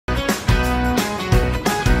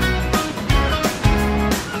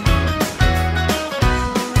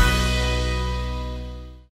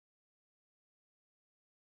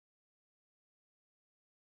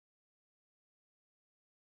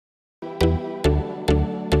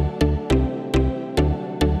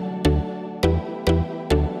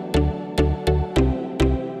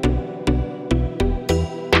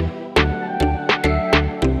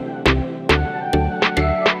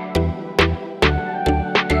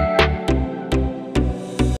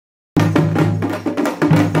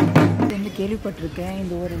கேள்விப்பட்டிருக்கேன்.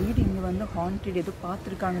 இந்த ஒரு வீடு இங்கே வந்து ஹாண்டட் ஏதோ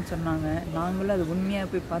பார்த்துருக்காங்கன்னு சொன்னாங்க. நாங்களும் அது உண்மையாக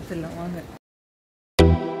போய் பார்த்துடலாம் வாங்க.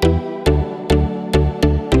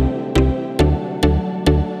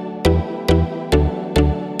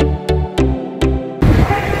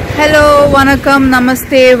 Hello, Vanakkam,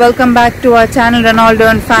 Namaste, welcome back to our channel Ronaldo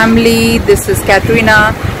and Family. This is Katrina.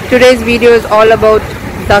 Today's video is all about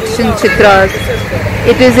Dakshinachitra.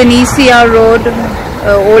 It is in ECR Road,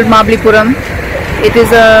 Old Mahabalipuram. It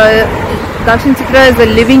is Dakshinachitra is a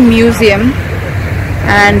living museum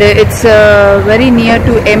and it's very near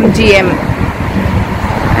to MGM.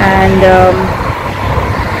 And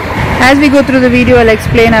as we go through the video,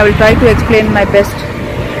 I will try to explain my best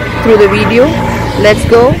through the video. Let's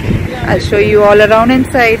go. I'll show you all around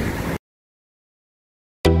inside.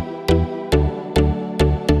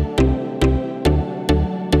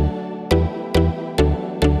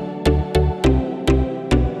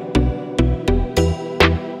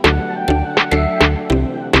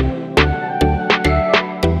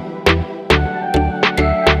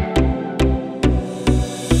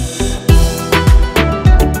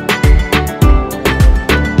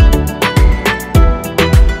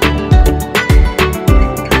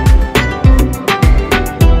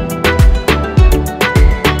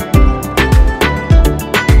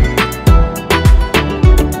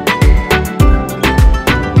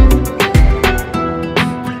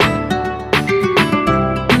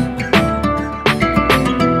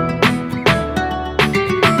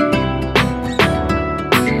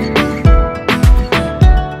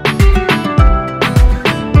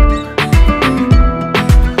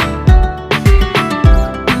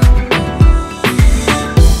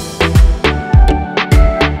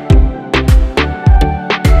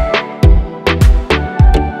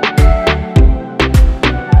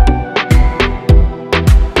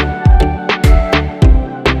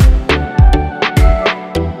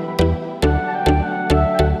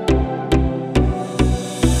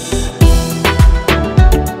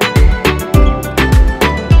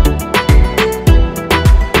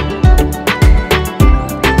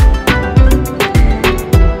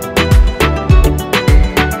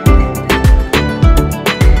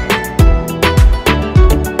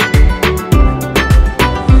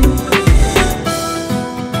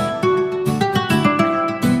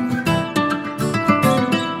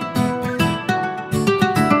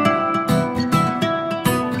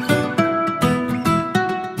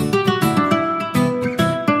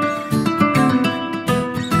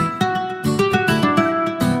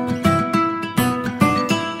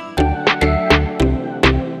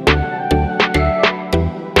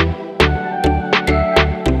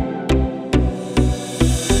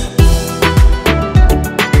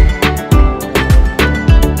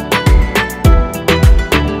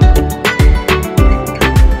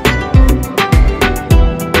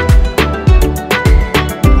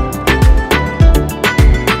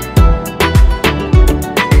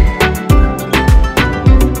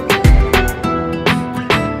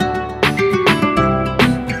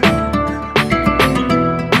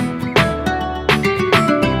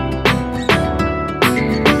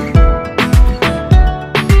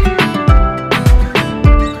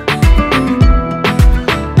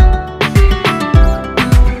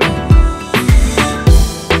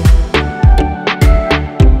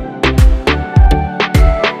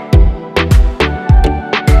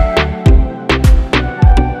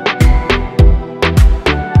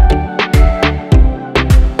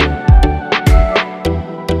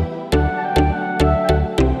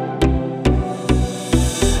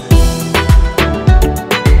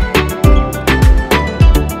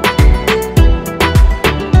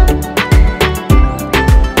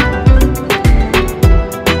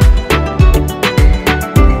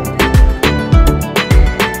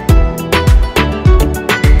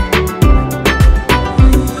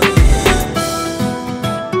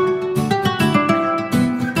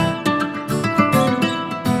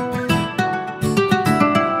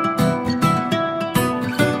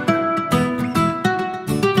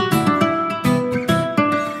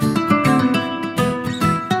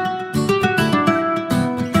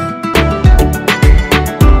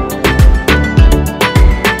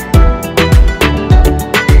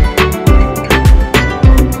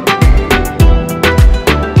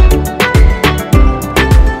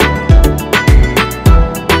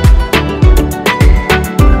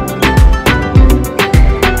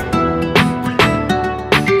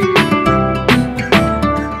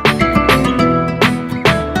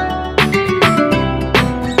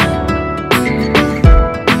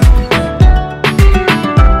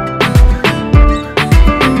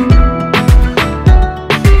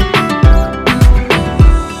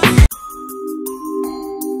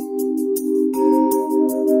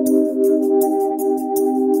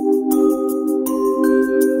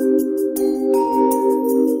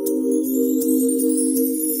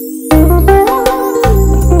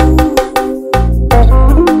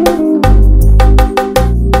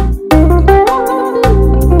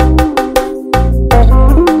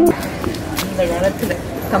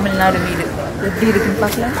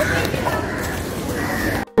 பார்க்கலாம்.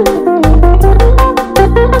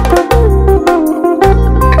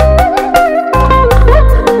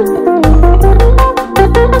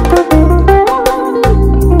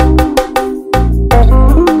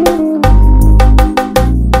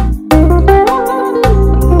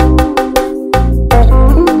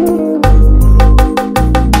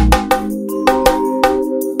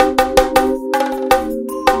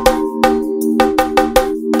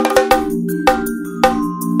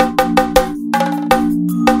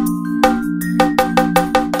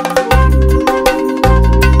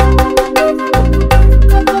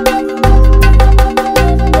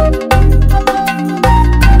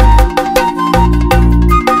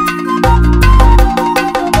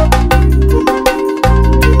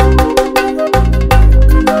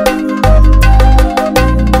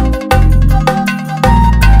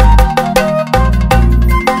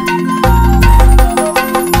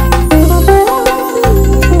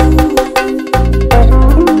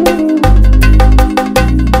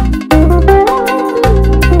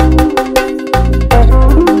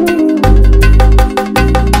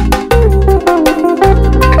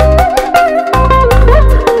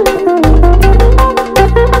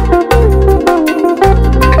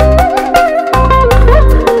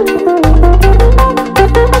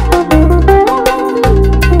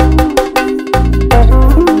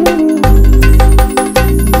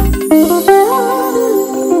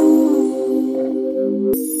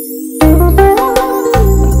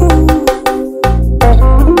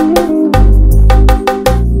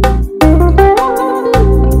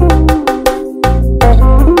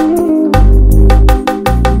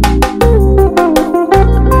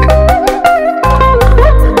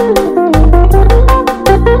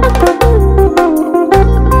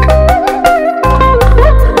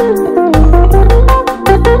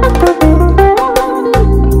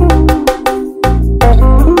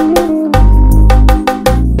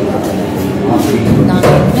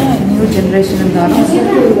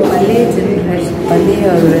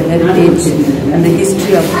 heritage and the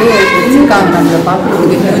history of the new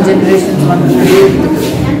generations want to create.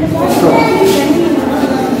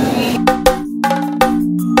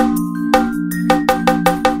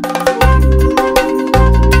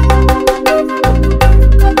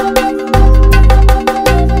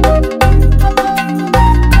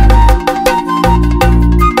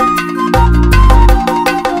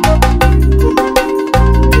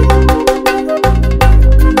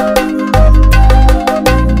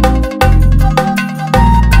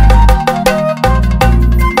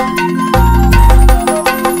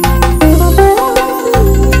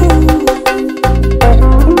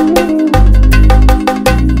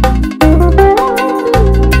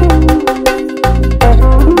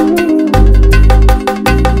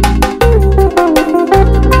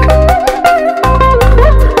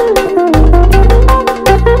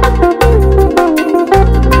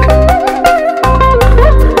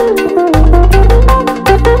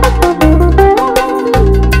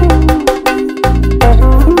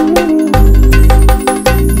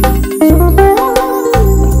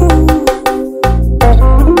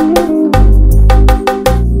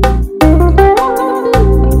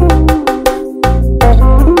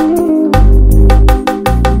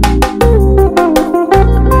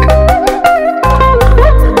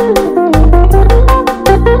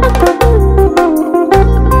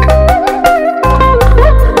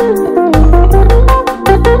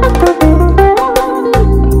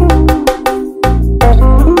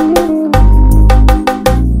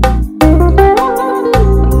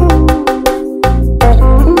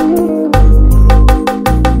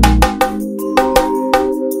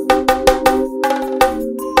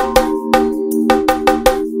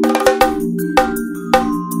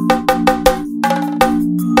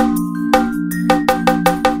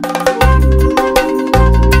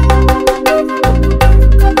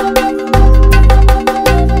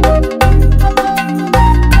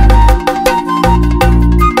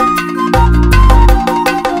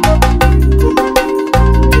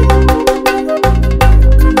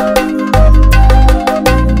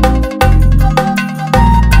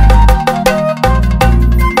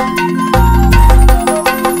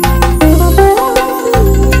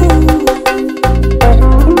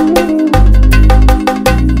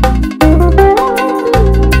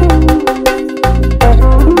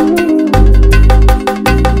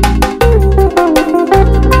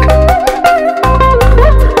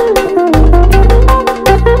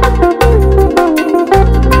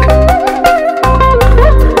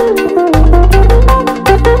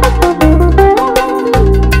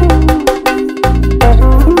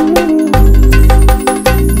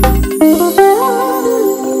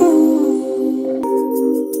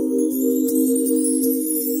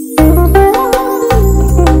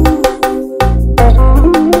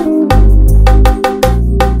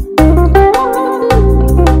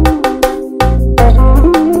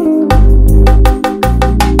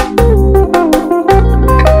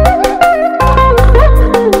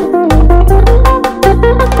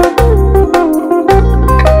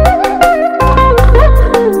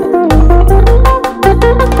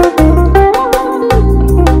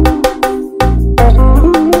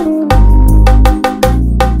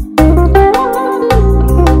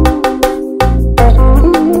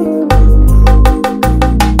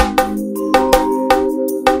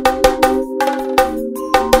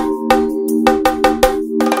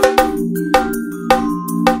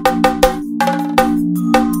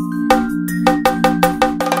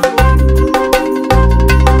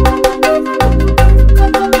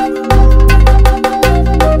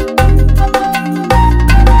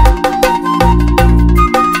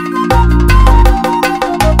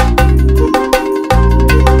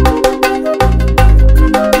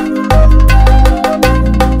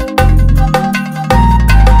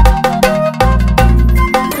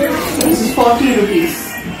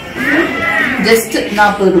 Just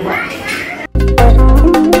 40 rupees.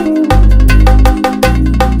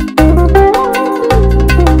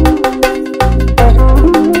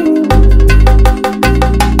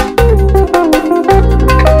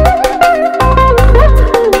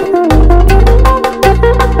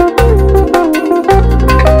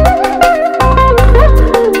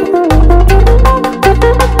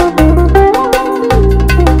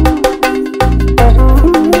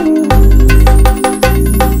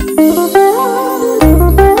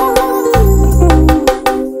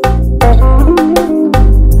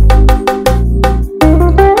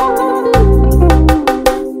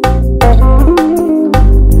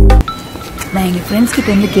 Friends கிட்ட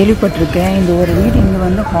இருந்து கேள்விப்பட்டிருக்கேன். இந்த ஒரு வீடு இங்கே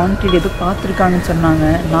வந்து haunted எதுவும் பார்த்துருக்காங்கன்னு சொன்னாங்க.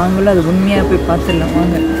 நாங்களும் அது உண்மையாக போய் பார்த்துடலாம்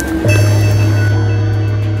வாங்க.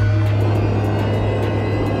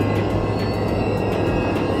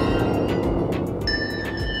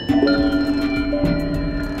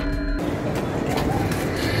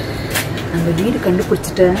 அந்த வீடு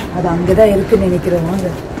கண்டுபிடிச்சிட்டேன். அது அங்கே தான் இருக்குன்னு நினைக்கிறேன். வாங்க.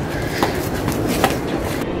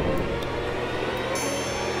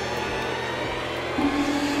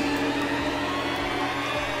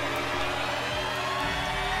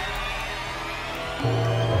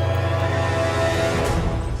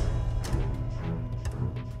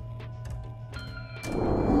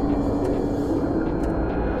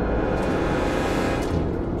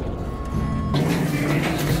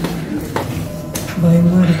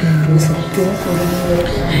 பயமா இருக்கு.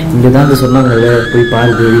 இங்கே தான் சொன்னாங்க போய்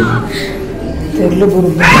பாரு தெரியல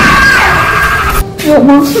பொருள்.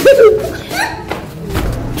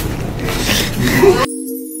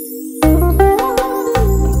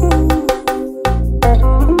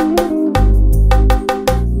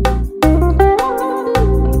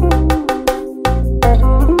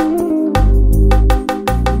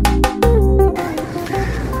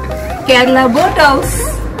 கேரளா போட் ஹவுஸ்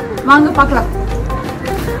வாங்க பார்க்கலாம்.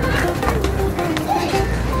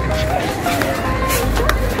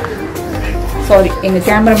 சாரி, எங்க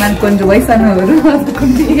கேமராமேன் கொஞ்சம் வயசானவர்.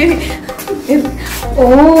 ஓ,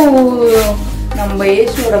 நம்ம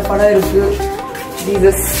ஏசுவோட படம் இருக்கு.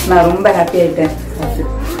 ஜீசஸ், நான் ரொம்ப ஹாப்பி ஆயிட்டேன்.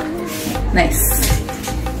 நைஸ்.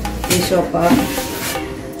 ஏசு அப்பா.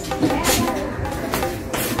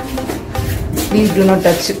 Please to not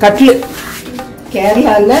touch. கட்லு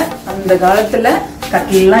கேரளால அந்த காலத்துல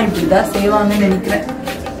கட்லாம் இப்படிதான் செய்வாங்கன்னு நினைக்கிறேன்.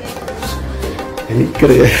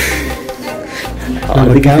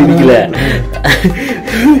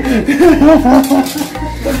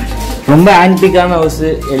 ரொம்ப ஆன்டிக்கான ஹவுஸ்.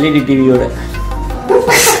 எல்இடி டிவியோட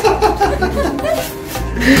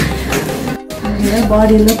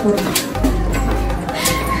பாடி எல்லாம் போடலாம்.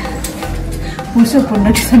 புதுசா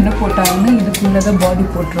பொண்ணாட்டி சண்டை போட்டாங்கன்னா இதுக்குள்ளதான் பாடி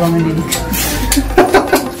போட்டுருவாங்க நினைக்கிறேன்.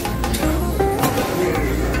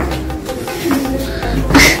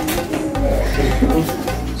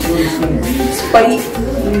 ஸ்பை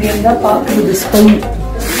இங்க இருந்தா பாக்குறது. ஸ்பை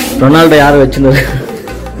ரொனால்டோ யார வச்சிருந்தது?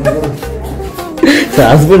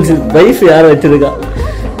 ஹஸ்பண்ட் வைஃப் யார வச்சிருக்கா?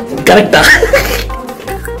 கரெக்டா?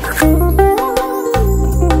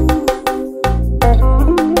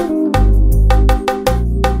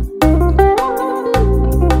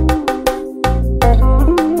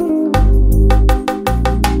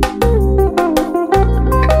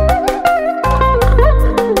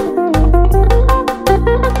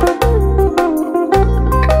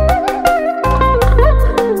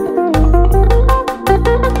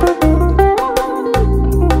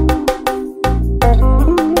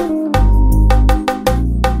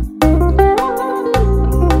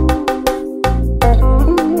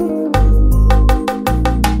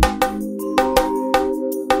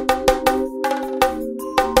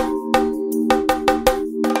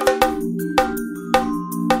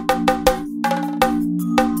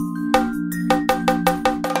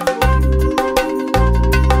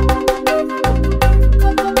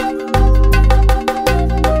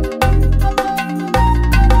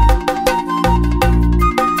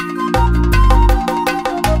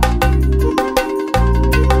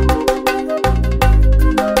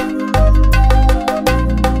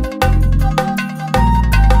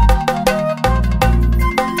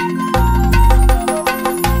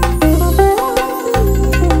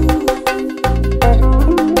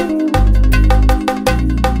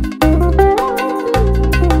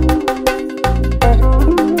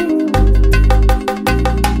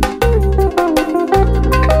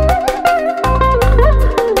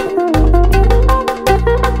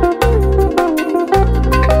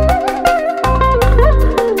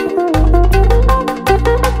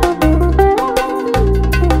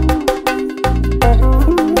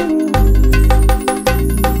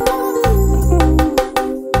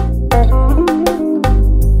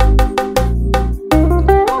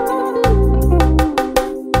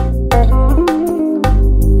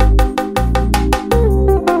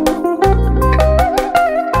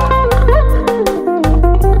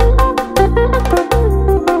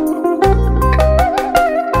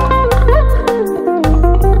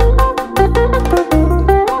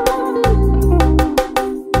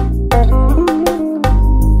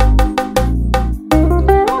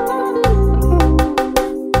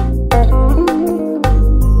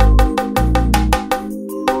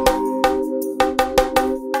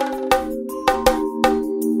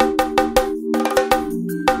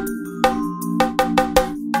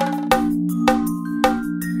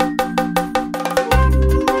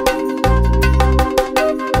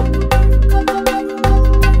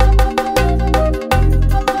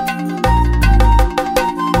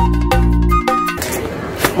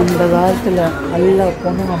 அந்த காலத்தில் எல்லா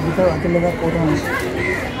பொண்ணும் அப்படிதான் அதில் தான் போடுவாங்க.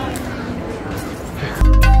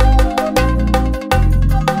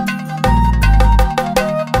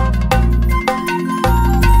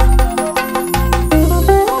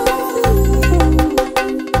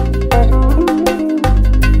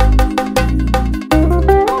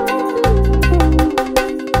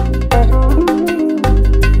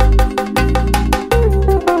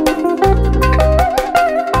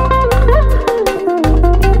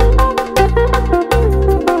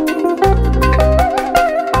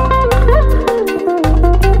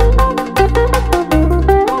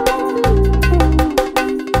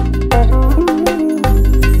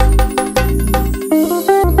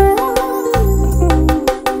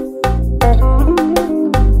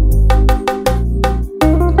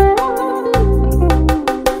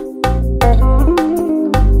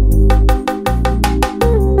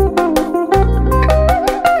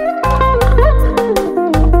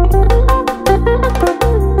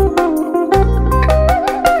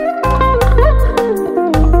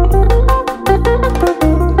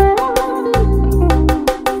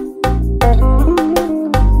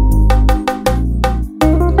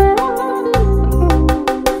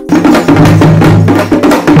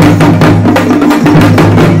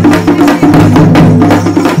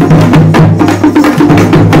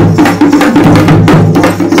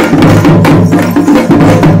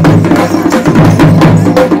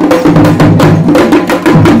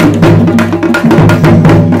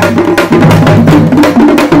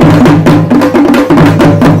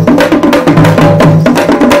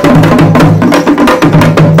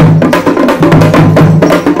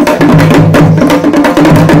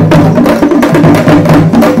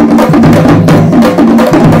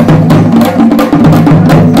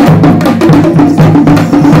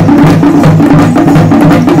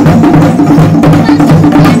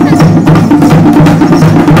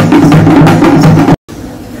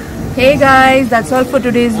 Hey guys, that's all for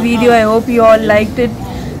today's video. I hope you all liked it.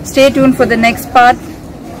 Stay tuned for the next part.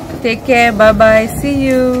 Take care. Bye bye. See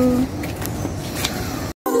you.